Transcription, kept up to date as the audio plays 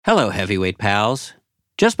Hello, heavyweight pals.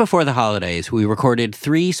 Just before the holidays, we recorded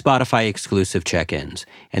 3 Spotify-exclusive check-ins,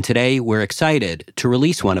 and today we're excited to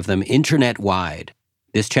release one of them internet-wide.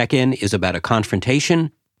 This check-in is about a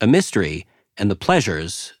confrontation, a mystery, and the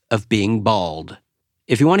pleasures of being bald.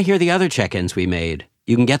 If you want to hear the other check-ins we made,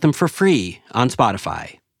 you can get them for free on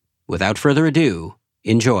Spotify. Without further ado,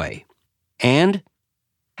 enjoy. And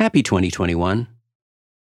happy 2021.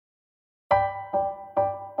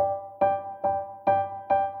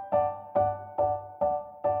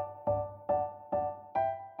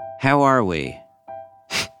 How are we?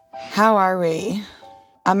 How are we?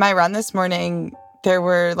 On my run this morning, there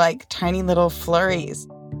were like tiny little flurries.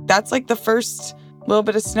 That's like the first little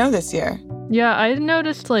bit of snow this year. Yeah, I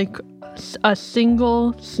noticed like a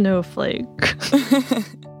single snowflake.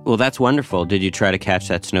 Well, that's wonderful. Did you try to catch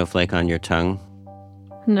that snowflake on your tongue?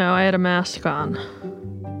 No, I had a mask on.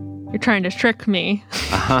 You're trying to trick me.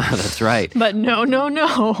 That's right. But no.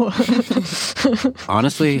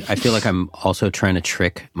 Honestly, I feel like I'm also trying to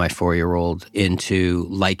trick my 4-year-old into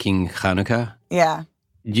liking Hanukkah. Yeah.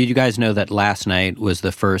 Did you guys know that last night was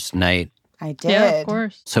the first night? I did. Yeah, of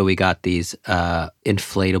course. So we got these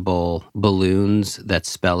inflatable balloons that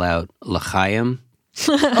spell out L'chaim.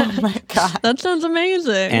 Oh my God. That sounds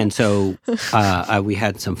amazing. And so we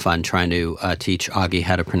had some fun trying to teach Augie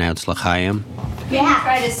how to pronounce L'chaim. Can you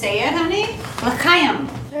try to say it, honey? L'chaim.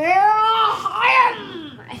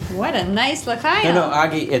 What a nice l'chaim. No,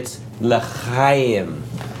 Augie, it's L'chaim.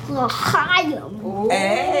 L'chaim.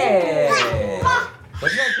 Hey!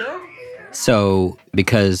 Wasn't that good? So,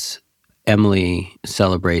 because Emily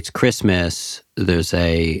celebrates Christmas, there's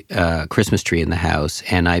a Christmas tree in the house,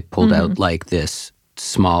 and I pulled out like this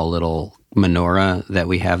small little menorah that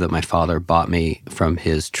we have that my father bought me from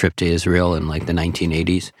his trip to Israel in like the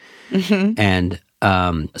 1980s. Mm-hmm. And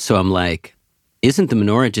so I'm like, isn't the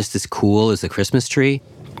menorah just as cool as the Christmas tree?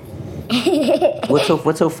 What's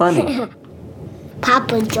so funny?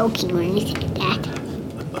 Papa joking when you say that.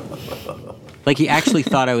 Like he actually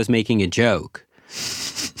thought I was making a joke.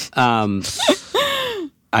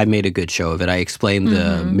 I made a good show of it. I explained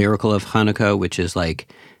the miracle of Hanukkah, which is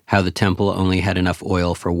like how the temple only had enough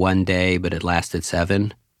oil for 1 day, but it lasted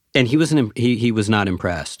 7. And he was not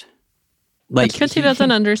impressed. Like, because he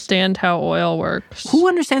doesn't understand how oil works. Who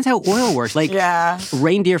understands how oil works? Like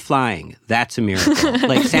reindeer flying, that's a miracle.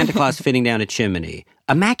 Like Santa Claus fitting down a chimney.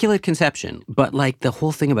 Immaculate conception. But like the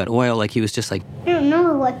whole thing about oil, like he was just like, I don't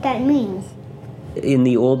know what that means. In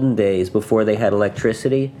the olden days, before they had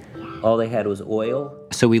electricity, all they had was oil.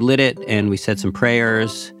 So we lit it and we said some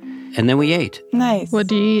prayers and then we ate. Nice. What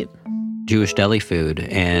do you eat? Jewish deli food.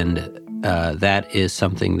 And that is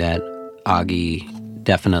something that Augie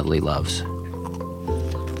definitely loves.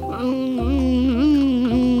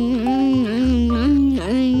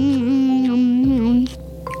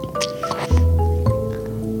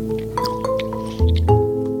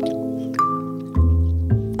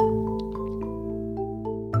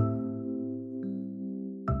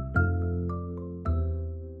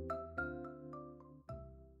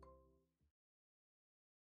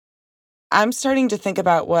 I'm starting to think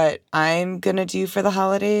about what I'm going to do for the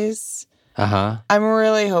holidays. Uh-huh. I'm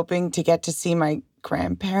really hoping to get to see my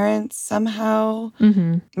grandparents somehow.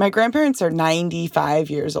 Mm-hmm. My grandparents are 95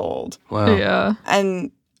 years old. Wow. Yeah.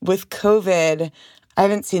 And with COVID, I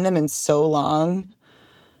haven't seen them in so long.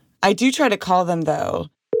 I do try to call them, though.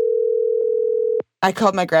 I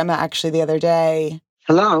called my grandma actually the other day.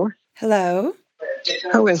 Hello? Hello?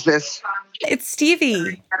 Who is this? It's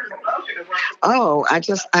Stevie. Oh,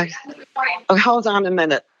 hold on a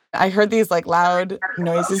minute. I heard these like loud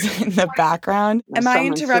noises in the background. Am I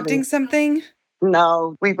interrupting something?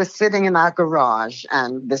 No, we were sitting in our garage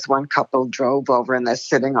and this one couple drove over and they're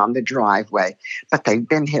sitting on the driveway. But they've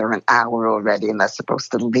been here an hour already and they're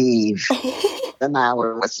supposed to leave. An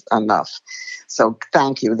hour was enough. So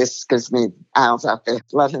thank you. This gives me Al's out there.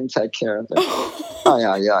 Let him take care of it.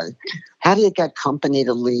 Ay. How do you get company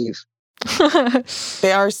to leave?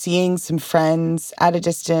 They are seeing some friends at a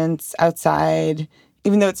distance outside,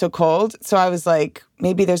 even though it's so cold. So I was like,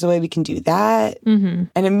 maybe there's a way we can do that. Mm-hmm.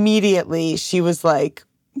 And immediately she was like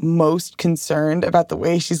most concerned about the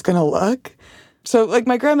way she's going to look. So like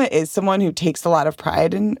my grandma is someone who takes a lot of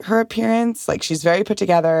pride in her appearance. Like she's very put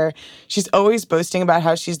together. She's always boasting about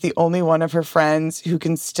how she's the only one of her friends who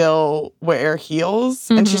can still wear heels.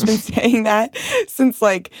 Mm-hmm. And she's been saying that since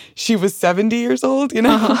like she was 70 years old, you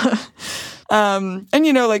know? Uh-huh. And,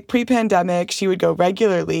 you know, like pre-pandemic, she would go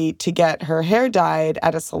regularly to get her hair dyed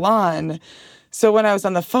at a salon. So when I was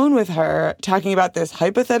on the phone with her talking about this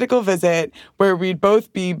hypothetical visit where we'd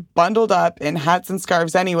both be bundled up in hats and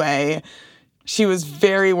scarves anyway, she was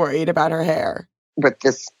very worried about her hair. with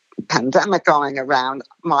this pandemic going around,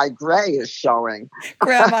 my gray is showing.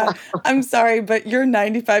 Grandma, I'm sorry, but you're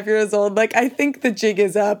 95 years old. Like, I think the jig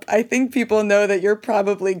is up. I think people know that you're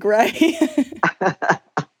probably gray.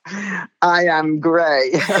 I am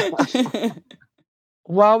gray.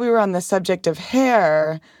 While we were on the subject of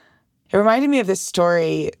hair, it reminded me of this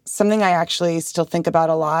story, something I actually still think about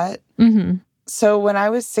a lot. Mm-hmm. So when I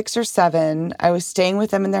was 6 or 7, I was staying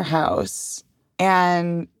with them in their house,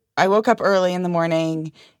 and I woke up early in the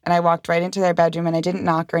morning, and I walked right into their bedroom, and I didn't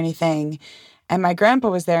knock or anything. And my grandpa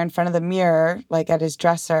was there in front of the mirror, like at his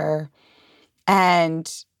dresser.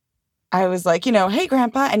 And I was like, hey,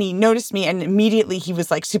 Grandpa. And he noticed me, and immediately he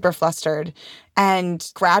was like super flustered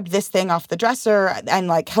and grabbed this thing off the dresser and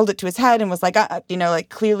like held it to his head and was like, like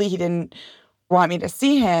clearly he didn't want me to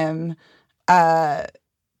see him.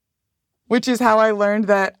 Which is how I learned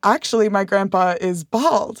that actually my grandpa is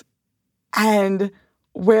bald and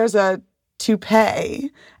wears a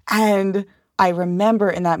toupee. And I remember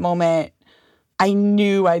in that moment, I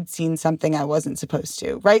knew I'd seen something I wasn't supposed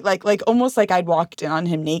to, right? Like almost like I'd walked on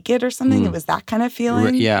him naked or something. It was that kind of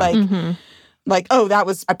feeling. Yeah. Like, oh, that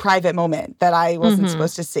was a private moment that I wasn't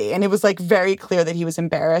supposed to see. And it was like very clear that he was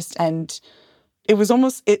embarrassed. And it was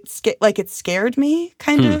almost, it scared me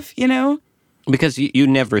kind of, Because you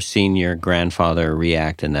never seen your grandfather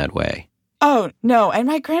react in that way. Oh, no. And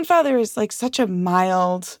my grandfather is like such a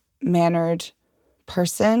mild-mannered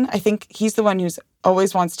person. I think he's the one who's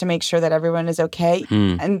always wants to make sure that everyone is okay.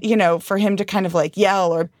 And, for him to kind of like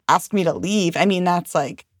yell or ask me to leave, I mean, that's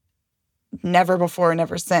like never before,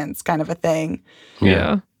 never since kind of a thing.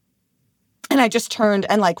 Yeah. And I just turned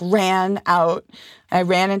and like ran out. I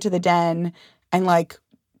ran into the den and like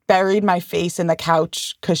buried my face in the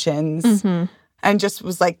couch cushions and just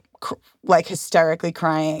was like hysterically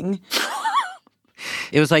crying.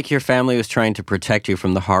 It was like your family was trying to protect you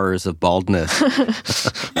from the horrors of baldness.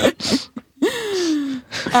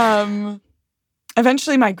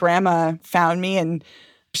 Eventually my grandma found me and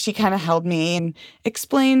she kind of held me and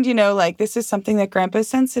explained, like this is something that Grandpa's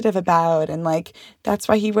sensitive about and like that's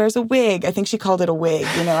why he wears a wig. I think she called it a wig.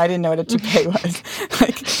 I didn't know what a toupee was.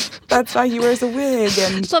 Like that's why he wears a wig.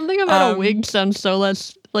 And something about a wig sounds so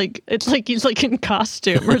less like it's like he's like in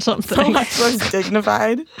costume or something. So much less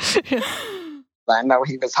dignified. Yeah. I know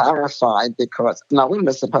he was horrified because no one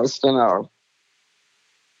was supposed to know.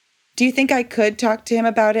 Do you think I could talk to him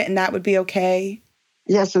about it and that would be okay?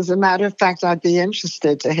 Yes, as a matter of fact, I'd be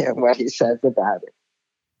interested to hear what he says about it.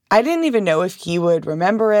 I didn't even know if he would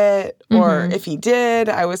remember it or if he did.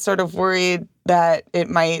 I was sort of worried that it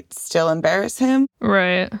might still embarrass him.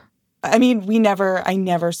 Right. I mean, I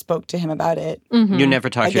never spoke to him about it. You never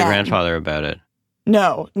talked to your grandfather about it?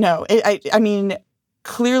 No. I mean,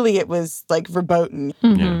 clearly it was like verboten.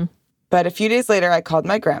 Yeah. But a few days later, I called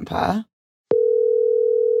my grandpa.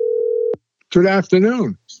 Good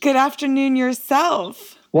afternoon. Good afternoon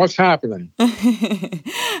yourself. What's happening? Sorry.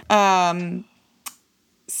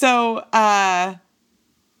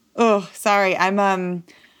 I'm a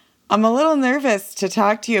little nervous to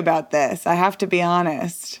talk to you about this. I have to be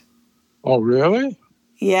honest. Oh, really?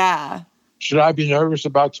 Yeah. Should I be nervous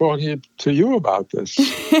about talking to you about this?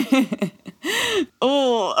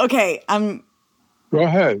 Oh, okay. Go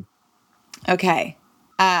ahead. Okay.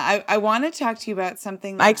 I want to talk to you about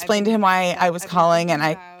something. I explained to him why I was calling, and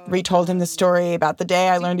I retold him the story about the day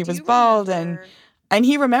I learned he was bald, and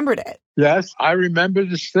he remembered it. Yes, I remember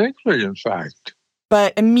distinctly, in fact.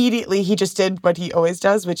 But immediately he just did what he always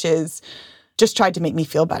does, which is just tried to make me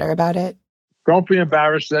feel better about it. Don't be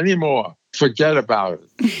embarrassed anymore. Forget about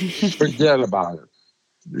it. Forget about it.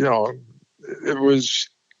 It was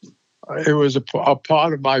a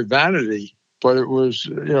part of my vanity. But it was,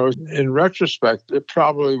 in retrospect, it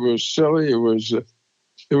probably was silly. It was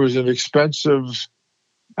an expensive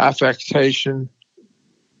affectation,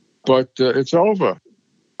 but it's over.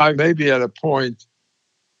 I may be at a point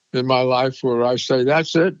in my life where I say,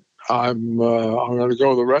 that's it. I'm going to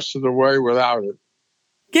go the rest of the way without it.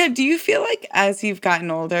 Yeah. Do you feel like as you've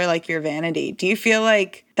gotten older, like your vanity, do you feel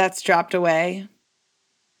like that's dropped away?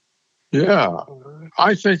 Yeah.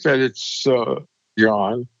 I think that it's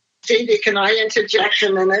gone. Stevie, can I interject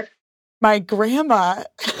a minute? My grandma,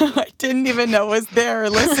 I didn't even know was there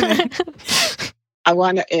listening. I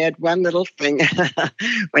want to add one little thing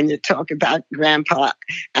when you talk about Grandpa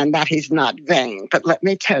and that he's not vain. But let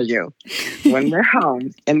me tell you, when we're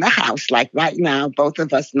home in the house, like right now, both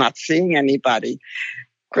of us not seeing anybody,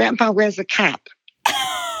 Grandpa wears a cap.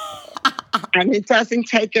 And he doesn't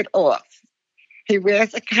take it off. He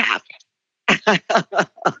wears a cap.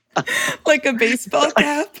 Like a baseball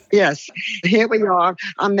cap? Yes. Here we are.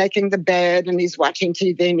 I'm making the bed and he's watching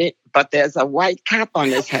TV, but there's a white cap on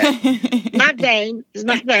his head. Not vain. It's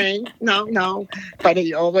not vain. No. But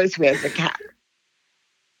he always wears a cap.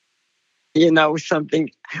 You know, something,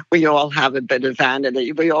 we all have a bit of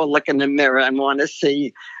vanity. We all look in the mirror and want to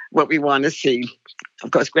see what we want to see.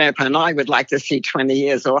 Of course, Grandpa and I would like to see 20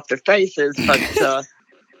 years off the faces, but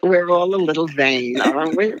we're all a little vain,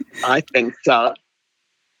 aren't we? I think so.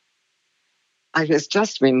 I was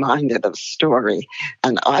just reminded of a story,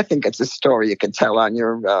 and I think it's a story you could tell on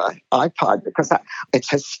your iPod because it's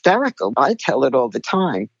hysterical. I tell it all the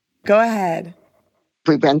time. Go ahead.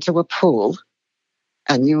 We went to a pool,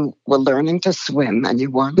 and you were learning to swim, and you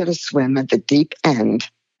wanted to swim at the deep end.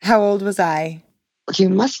 How old was I? You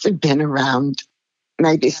must have been around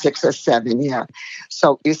maybe 6 or 7, yeah.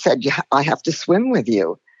 So you said, I have to swim with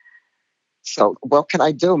you. So what could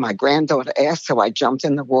I do? My granddaughter asked, so I jumped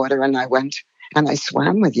in the water and I went and I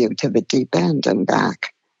swam with you to the deep end and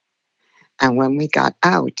back. And when we got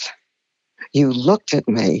out, you looked at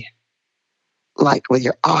me like with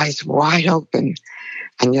your eyes wide open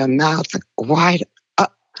and your mouth wide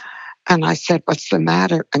up. And I said, what's the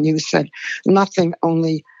matter? And you said, nothing,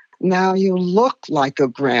 only now you look like a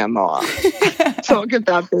grandma. Talk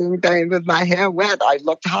about being bathed with my hair wet. I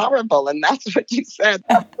looked horrible, and that's what you said.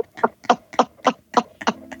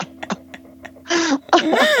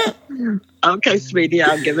 Okay, sweetie,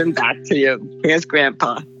 I'll give him back to you. Here's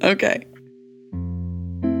Grandpa. Okay.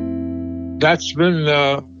 That's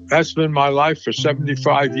been my life for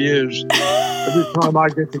 75 years. Every time I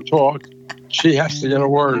get to talk, she has to get a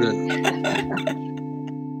word in.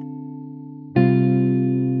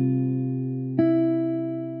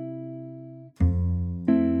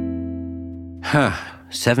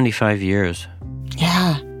 75 years.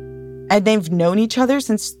 Yeah. And they've known each other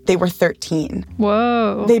since they were 13.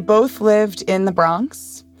 Whoa. They both lived in the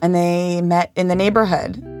Bronx, and they met in the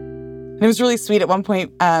neighborhood. And it was really sweet. At one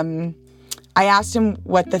point, I asked him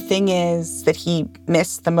what the thing is that he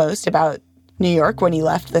missed the most about New York when he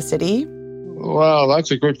left the city. Well,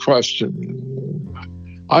 that's a good question.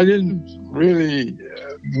 I didn't really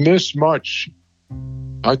miss much.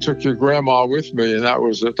 I took your grandma with me, and that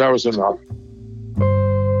was enough.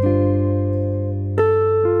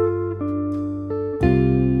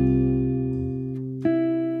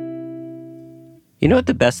 You know what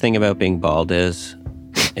the best thing about being bald is,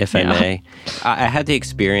 if I may? I had the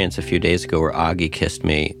experience a few days ago where Augie kissed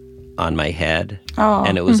me on my head. Oh.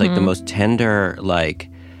 And it was like the most tender, like,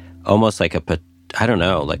 almost like a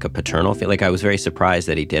paternal feel. Like I was very surprised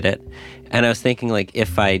that he did it. And I was thinking, like,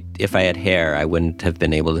 if I had hair, I wouldn't have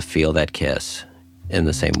been able to feel that kiss in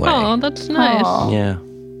the same way. Oh, that's nice. Aww. Yeah.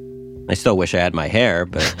 I still wish I had my hair,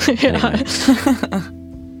 but anyway.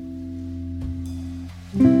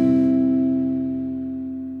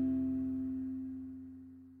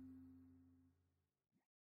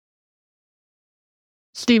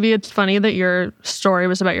 Stevie, it's funny that your story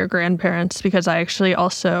was about your grandparents because I actually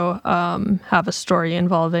also have a story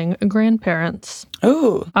involving grandparents.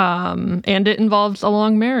 Ooh. And it involves a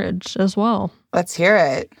long marriage as well. Let's hear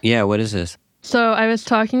it. Yeah, what is this? So I was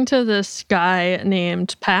talking to this guy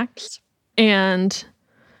named Pax, and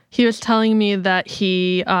he was telling me that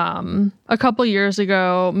he, a couple years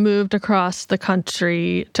ago, moved across the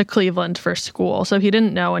country to Cleveland for school. So he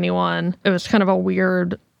didn't know anyone. It was kind of a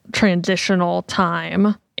weird transitional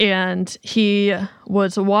time. And he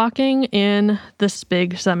was walking in this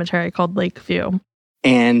big cemetery called Lakeview.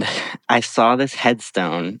 And I saw this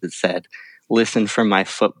headstone that said, "Listen for my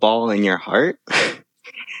football in your heart."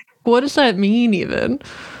 What does that mean even?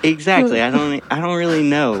 Exactly. I don't really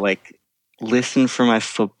know. Like, listen for my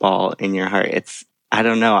football in your heart. I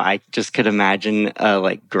don't know. I just could imagine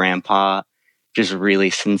like grandpa just really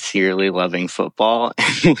sincerely loving football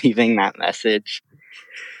and leaving that message.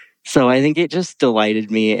 So I think it just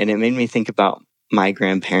delighted me, and it made me think about my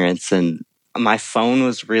grandparents. And my phone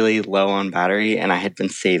was really low on battery, and I had been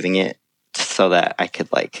saving it so that I could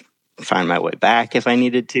like find my way back if I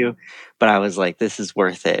needed to. But I was like, this is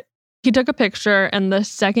worth it. He took a picture, and the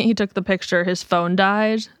second he took the picture, his phone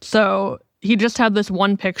died. So he just had this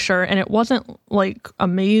one picture, and it wasn't like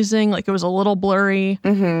amazing. Like it was a little blurry.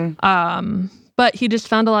 Mm-hmm. But he just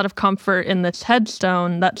found a lot of comfort in this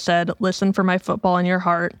headstone that said, "Listen for my football in your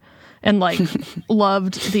heart," and like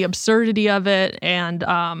loved the absurdity of it. And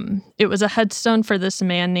it was a headstone for this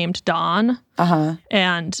man named Don. Uh-huh.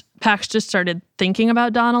 And Pax just started thinking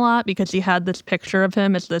about Don a lot because he had this picture of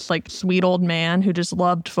him as this like sweet old man who just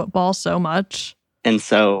loved football so much. And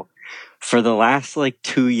so for the last like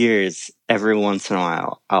 2 years, every once in a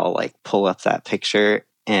while, I'll like pull up that picture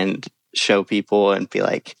and show people and be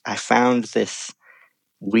like, I found this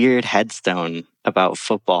weird headstone about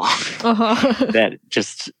football that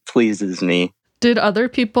just pleases me. Did other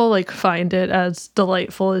people like find it as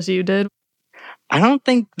delightful as you did? I don't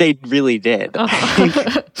think they really did.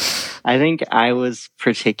 I think I was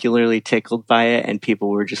particularly tickled by it, and people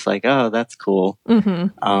were just like, oh, that's cool.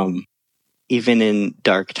 Even in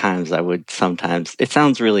dark times, I would sometimes, it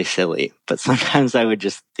sounds really silly, but sometimes I would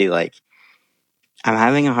just be like, I'm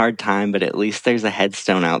having a hard time, but at least there's a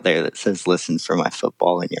headstone out there that says, listen for my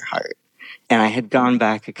football in your heart. And I had gone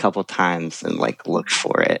back a couple times and like looked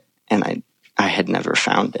for it, and I had never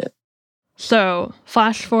found it. So,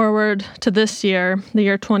 flash forward to this year, the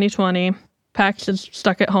year 2020. Pax is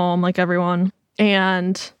stuck at home like everyone.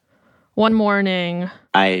 And one morning,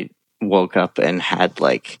 I woke up and had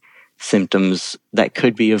like symptoms that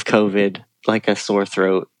could be of COVID, like a sore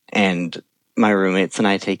throat. And my roommates and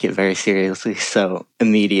I take it very seriously. So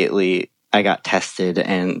immediately I got tested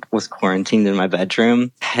and was quarantined in my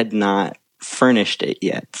bedroom. Had not furnished it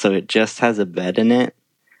yet. So it just has a bed in it.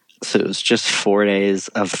 So it was just 4 days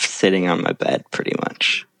of sitting on my bed pretty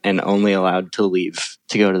much and only allowed to leave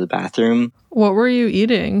to go to the bathroom. What were you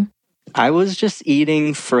eating? I was just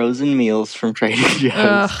eating frozen meals from Trader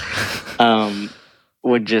Joe's.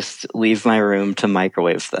 Would just leave my room to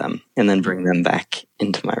microwave them and then bring them back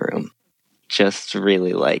into my room. Just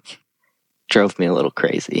really like drove me a little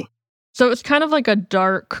crazy. So it's kind of like a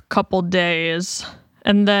dark couple days.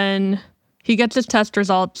 And then he gets his test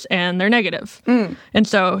results and they're negative. And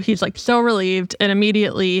so he's like so relieved. And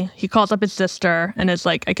immediately he calls up his sister and is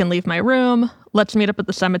like, I can leave my room. Let's meet up at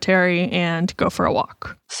the cemetery and go for a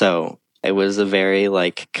walk. So it was a very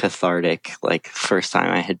like cathartic, like first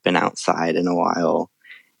time I had been outside in a while.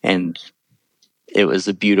 And it was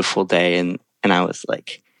a beautiful day. And I was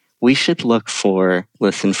like, we should look for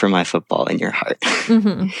listen for my football in your heart.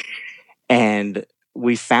 And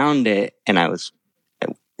we found it and I was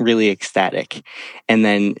really ecstatic. And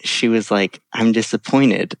then she was like, I'm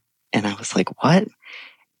disappointed. And I was like, what?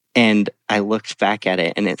 And I looked back at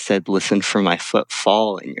it and it said, listen for my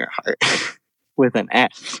footfall in your heart with an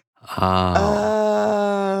F.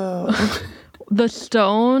 The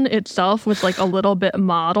stone itself was like a little bit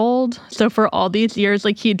mottled. So for all these years,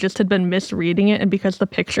 like he just had been misreading it. And because the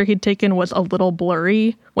picture he'd taken was a little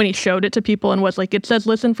blurry, when he showed it to people and was like, it says,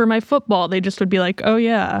 listen for my football, they just would be like, oh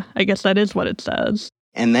yeah, I guess that is what it says.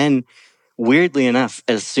 And then weirdly enough,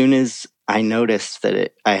 as soon as I noticed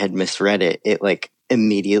that I had misread it, it like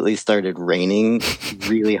immediately started raining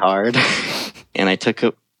really hard. And I took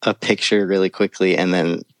a picture really quickly and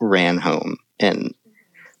then ran home and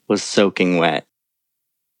was soaking wet.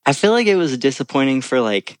 I feel like it was disappointing for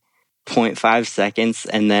like 0.5 seconds.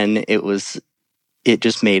 And then it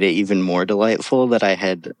just made it even more delightful that I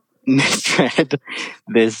had misread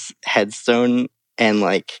this headstone, and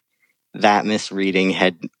like that misreading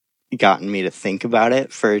had gotten me to think about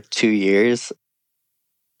it for 2 years.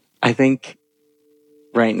 I think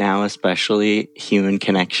right now, especially, human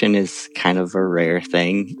connection is kind of a rare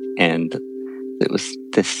thing. And it was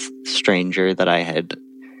this stranger that I had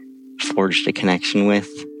forged a connection with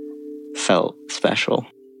felt special.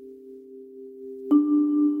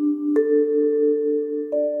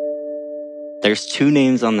 There's 2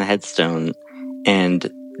 names on the headstone,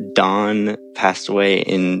 and Dawn passed away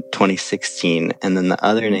in 2016, and then the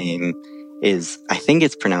other name is, I think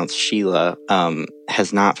it's pronounced Sheila,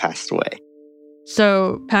 has not passed away.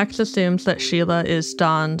 So Pax assumes that Sheila is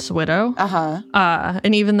Dawn's widow.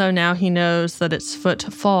 And even though now he knows that it's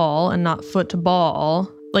footfall and not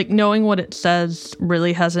football, like knowing what it says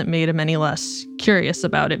really hasn't made him any less curious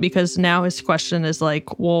about it, because now his question is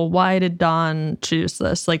like, well, why did Dawn choose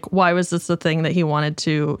this? Like, why was this the thing that he wanted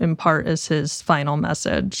to impart as his final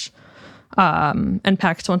message? And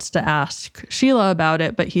Pax wants to ask Sheila about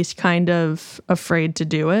it, but he's kind of afraid to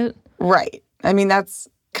do it. Right. I mean, that's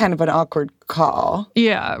kind of an awkward call.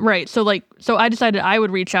 Yeah, right. So I decided I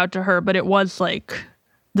would reach out to her, but it was like,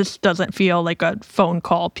 this doesn't feel like a phone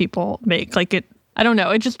call people make. Like I don't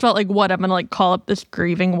know. It just felt like, what, I'm going to like call up this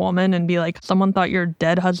grieving woman and be like, someone thought your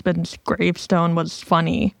dead husband's gravestone was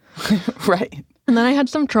funny. Right. And then I had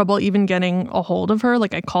some trouble even getting a hold of her.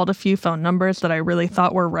 Like I called a few phone numbers that I really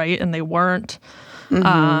thought were right and they weren't.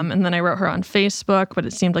 And then I wrote her on Facebook, but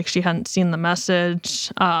it seemed like she hadn't seen the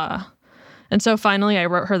message. And so finally I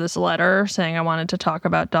wrote her this letter saying I wanted to talk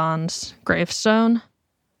about Dawn's gravestone.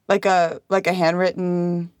 Like a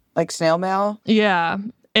handwritten, like snail mail? Yeah.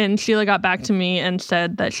 And Sheila got back to me and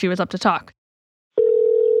said that she was up to talk.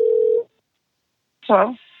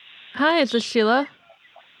 Hello? Hi, is this Sheila?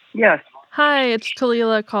 Yes. Hi, it's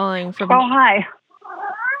Kalila calling from... Oh, hi.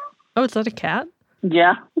 Oh, is that a cat?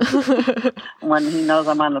 Yeah. When he knows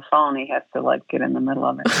I'm on the phone, he has to like get in the middle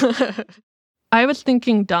of it. I was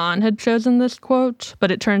thinking Don had chosen this quote,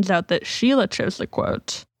 but it turns out that Sheila chose the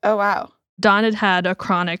quote. Oh, wow. Don had had a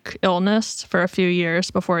chronic illness for a few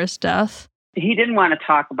years before his death. He didn't want to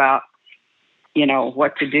talk about,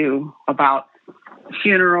 what to do about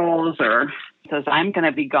funerals or says, I'm going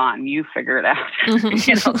to be gone. You figure it out.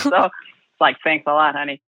 So it's like, thanks a lot,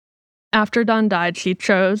 honey. After Don died, she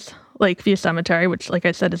chose Lakeview Cemetery, which, like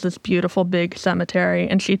I said, is this beautiful big cemetery.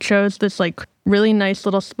 And she chose this really nice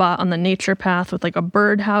little spot on the nature path with a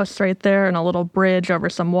birdhouse right there and a little bridge over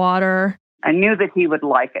some water. I knew that he would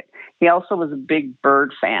like it. He also was a big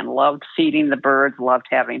bird fan, loved feeding the birds, loved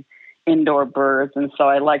having indoor birds. And so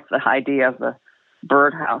I liked the idea of the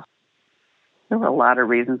birdhouse. There were a lot of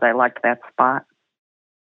reasons I liked that spot.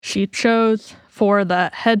 She chose for the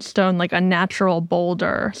headstone a natural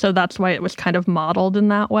boulder. So that's why it was kind of modeled in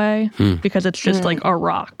that way, because it's just a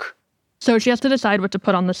rock. So she has to decide what to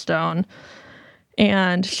put on the stone.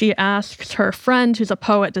 And she asks her friend, who's a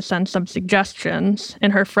poet, to send some suggestions.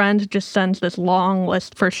 And her friend just sends this long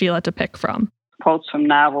list for Sheila to pick from. Quotes from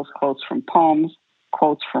novels, quotes from poems,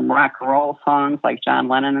 quotes from rock and roll songs like John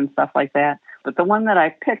Lennon and stuff like that. But the one that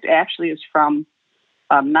I picked actually is from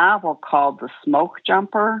a novel called The Smoke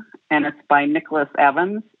Jumper, and it's by Nicholas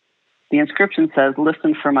Evans. The inscription says,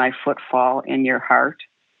 "Listen for my footfall in your heart.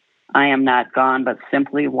 I am not gone, but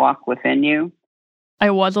simply walk within you."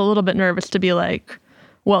 I was a little bit nervous to be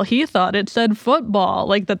well, he thought it said football,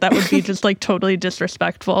 that would be just totally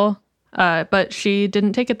disrespectful. But she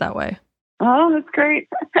didn't take it that way. Oh, that's great.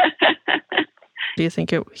 Do you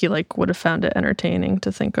think he would have found it entertaining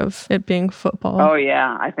to think of it being football? Oh,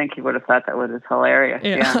 yeah. I think he would have thought that was hilarious.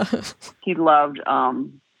 Yeah. He loved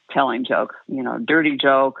telling jokes, dirty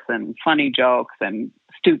jokes and funny jokes and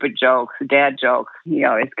stupid jokes, dad jokes. He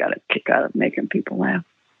always got a kick out of making people laugh.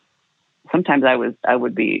 Sometimes I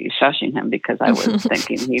would be shushing him because I was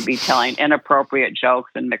thinking he'd be telling inappropriate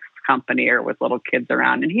jokes in mixed company or with little kids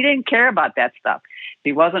around. And he didn't care about that stuff.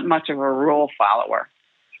 He wasn't much of a rule follower.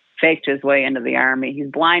 Faked his way into the Army. He's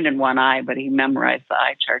blind in one eye, but he memorized the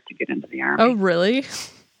eye chart to get into the Army. Oh, really?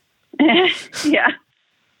 Yeah.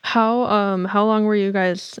 How long were you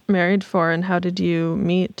guys married for, and how did you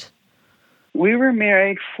meet? We were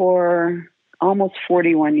married for almost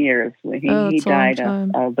 41 years. He died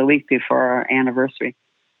the week before our anniversary.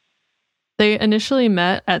 They initially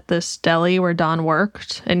met at this deli where Don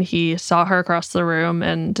worked, and he saw her across the room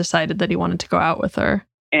and decided that he wanted to go out with her.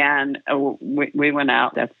 And we went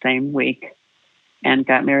out that same week and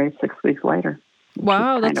got married 6 weeks later.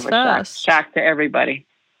 Wow, that's fast. Shock to everybody.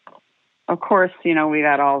 Of course, we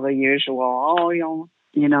got all the usual,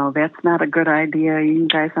 that's not a good idea. You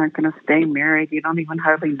guys aren't going to stay married. You don't even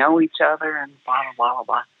hardly know each other and blah, blah,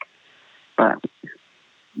 blah, blah.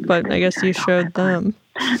 But I guess you showed them.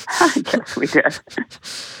 I guess we did.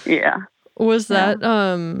 Yeah. Was that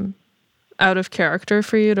out of character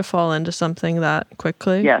for you to fall into something that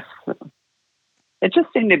quickly? Yes. It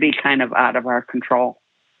just seemed to be kind of out of our control,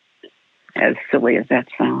 as silly as that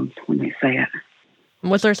sounds when we say it.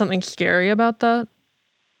 Was there something scary about that?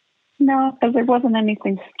 No, because there wasn't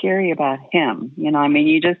anything scary about him.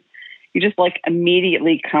 You just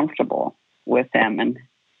immediately comfortable with him, and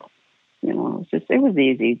it was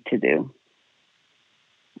easy to do.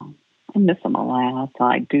 I miss him a lot.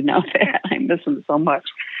 I do know that. I miss him so much.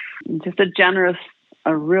 Just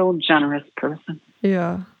a real generous person.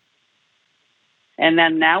 Yeah. And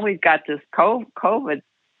then now we've got this COVID,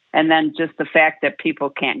 and then just the fact that people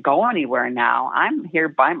can't go anywhere now. I'm here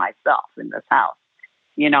by myself in this house,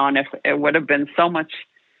 and if it would have been so much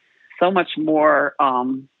more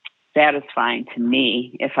satisfying to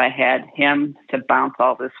me if I had him to bounce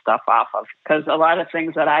all this stuff off of. Because a lot of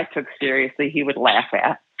things that I took seriously, he would laugh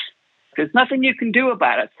at. There's nothing you can do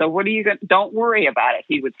about it. So what are you going to, don't worry about it,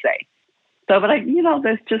 he would say. So, but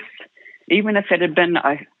there's just, even if it had been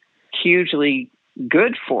a hugely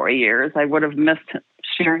good 4 years, I would have missed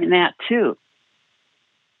sharing that too.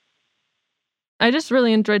 I just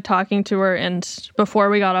really enjoyed talking to her. And before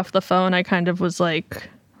we got off the phone, I kind of was like,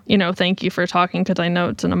 thank you for talking, because I know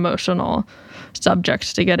it's an emotional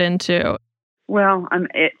subject to get into. Well,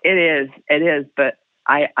 it is, but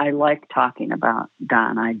I like talking about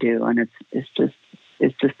Don. I do, and it's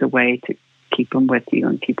just a way to keep him with you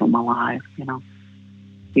and keep him alive.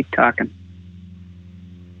 Keep talking.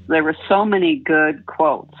 There were so many good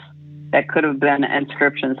quotes that could have been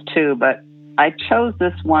inscriptions too, but I chose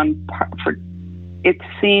this one for. It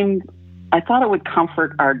seemed, I thought it would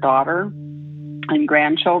comfort our daughter and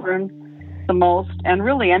grandchildren the most, and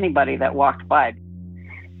really anybody that walked by.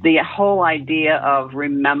 The whole idea of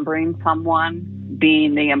remembering someone,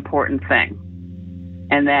 being the important thing.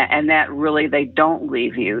 And that really, they don't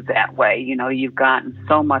leave you that way. You know, you've gotten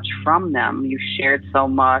so much from them. You shared so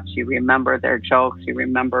much. You remember their jokes. You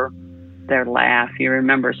remember their laugh. You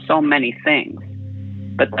remember so many things.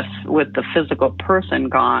 But with the physical person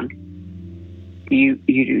gone, you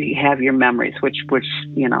have your memories, which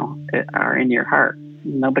you know are in your heart.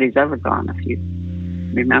 Nobody's ever gone if you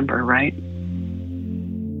remember, right?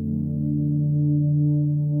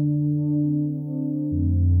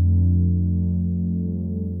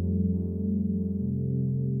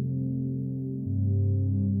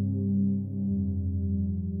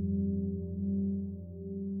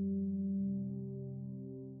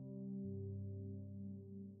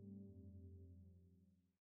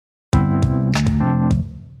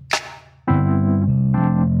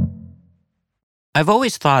 I've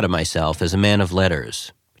always thought of myself as a man of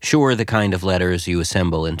letters. Sure, the kind of letters you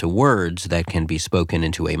assemble into words that can be spoken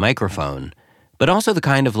into a microphone, but also the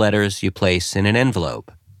kind of letters you place in an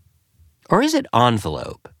envelope. Or is it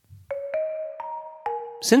envelope?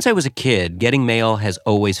 Since I was a kid, getting mail has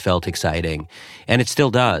always felt exciting, and it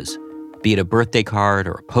still does. Be it a birthday card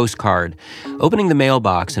or a postcard, opening the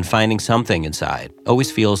mailbox and finding something inside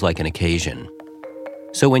always feels like an occasion.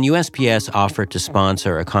 So when USPS offered to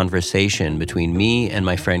sponsor a conversation between me and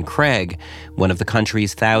my friend Craig, one of the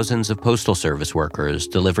country's thousands of postal service workers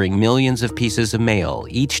delivering millions of pieces of mail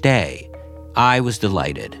each day, I was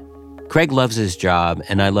delighted. Craig loves his job,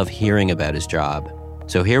 and I love hearing about his job.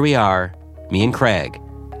 So here we are, me and Craig,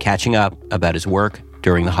 catching up about his work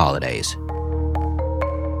during the holidays.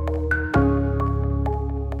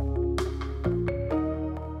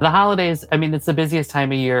 The holidays, I mean, it's the busiest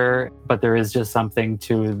time of year, but there is just something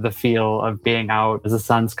to the feel of being out as the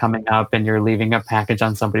sun's coming up and you're leaving a package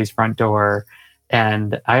on somebody's front door.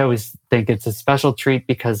 And I always think it's a special treat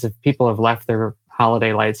because if people have left their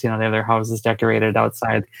holiday lights, you know, they have their houses decorated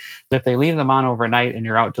outside. If they leave them on overnight and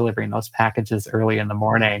you're out delivering those packages early in the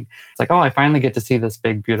morning, it's like, oh, I finally get to see this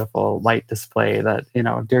big, beautiful light display that, you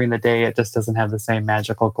know, during the day, it just doesn't have the same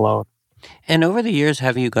magical glow. And over the years,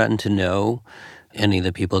 have you gotten to know any of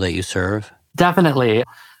the people that you serve? Definitely.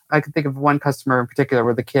 I can think of one customer in particular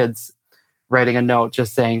where the kids writing a note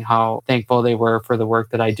just saying how thankful they were for the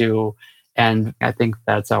work that I do. And I think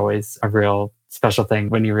that's always a real special thing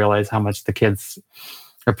when you realize how much the kids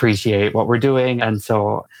appreciate what we're doing. And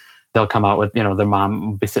so they'll come out with, you know, their mom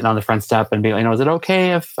will be sitting on the front step and be like, you know, is it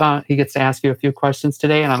okay if he gets to ask you a few questions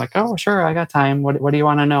today? And I'm like, oh, sure, I got time. What do you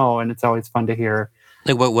want to know? And it's always fun to hear.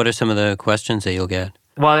 Like, what are some of the questions that you'll get?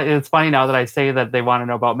 Well, it's funny now that I say that they want to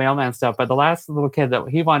know about mailman stuff, but the last little kid, that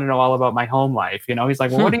he wanted to know all about my home life. You know, he's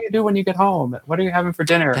like, well, what do you do when you get home? What are you having for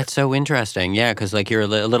dinner? That's so interesting. Yeah, because like you're a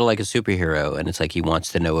little like a superhero, and it's like he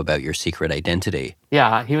wants to know about your secret identity.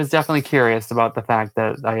 Yeah, he was definitely curious about the fact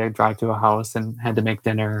that I drive to a house and had to make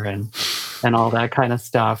dinner and all that kind of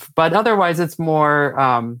stuff. But otherwise, it's more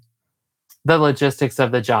the logistics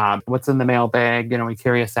of the job. What's in the mail bag? You know, we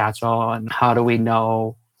carry a satchel, and how do we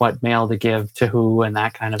know what mail to give to who and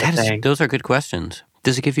that kind of thing. Those are good questions.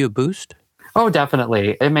 Does it give you a boost? Oh,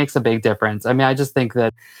 definitely. It makes a big difference. I mean, I just think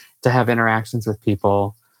that to have interactions with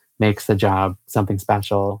people makes the job something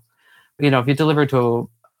special. You know, if you deliver to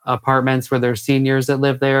apartments where there's seniors that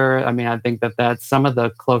live there, I mean, I think that that's some of the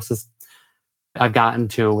closest I've gotten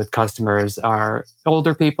to with customers are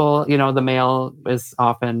older people. You know, the mail is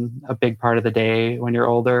often a big part of the day when you're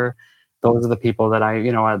older. Those are the people that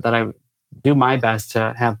I do my best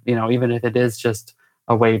to have, you know, even if it is just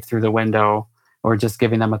a wave through the window or just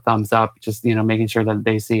giving them a thumbs up, just, you know, making sure that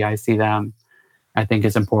they see I see them, I think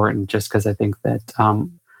is important, just because I think that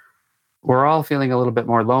we're all feeling a little bit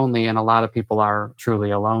more lonely, and a lot of people are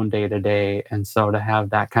truly alone day to day. And so to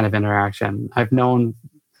have that kind of interaction, I've known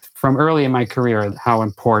from early in my career how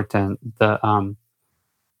important the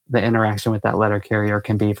interaction with that letter carrier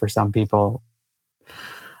can be for some people.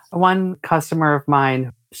 One customer of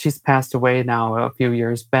mine, she's passed away now a few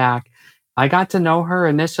years back. I got to know her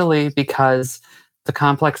initially because the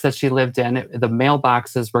complex that she lived in, the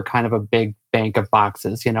mailboxes were kind of a big bank of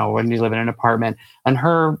boxes, you know, when you live in an apartment. And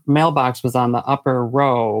her mailbox was on the upper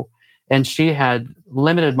row, and she had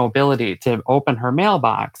limited mobility to open her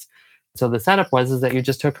mailbox. So the setup was that you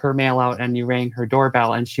just took her mail out and you rang her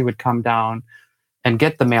doorbell, and she would come down and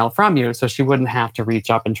get the mail from you, so she wouldn't have to reach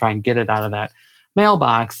up and try and get it out of that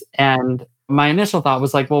mailbox. And my initial thought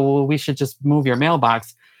was like, well, we should just move your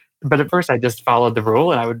mailbox. But at first I just followed the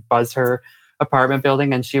rule, and I would buzz her apartment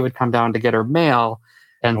building, and she would come down to get her mail,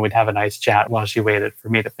 and we'd have a nice chat while she waited for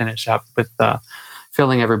me to finish up with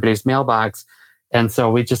filling everybody's mailbox. And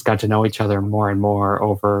so we just got to know each other more and more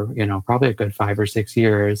over, you know, probably a good 5 or 6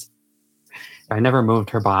 years. I never moved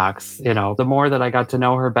her box. The more that I got to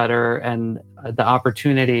know her better and the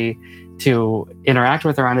opportunity to interact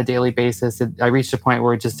with her on a daily basis, I reached a point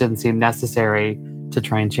where it just didn't seem necessary to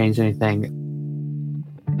try and change anything.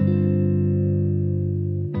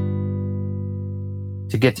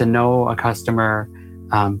 To get to know a customer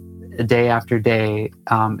day after day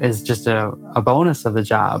is just a bonus of the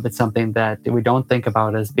job. It's something that we don't think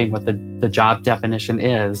about as being what the job definition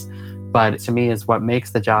is, but to me is what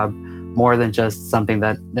makes the job more than just something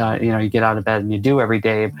that you get out of bed and you do every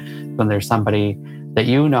day. When there's somebody that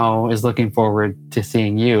is looking forward to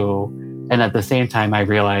seeing you, and at the same time I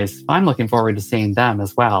realize I'm looking forward to seeing them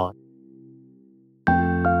as well.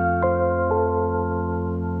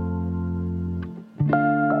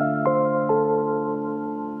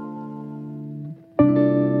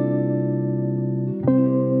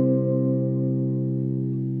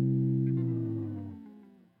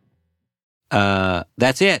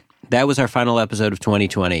 That's it. That was our final episode of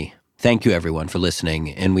 2020. Thank you, everyone, for listening,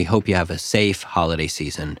 and we hope you have a safe holiday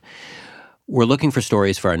season. We're looking for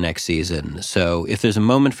stories for our next season, so if there's a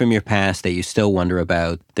moment from your past that you still wonder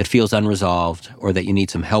about, that feels unresolved, or that you need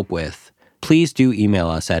some help with, please do email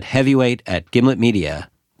us at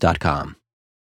heavyweight@gimletmedia.com.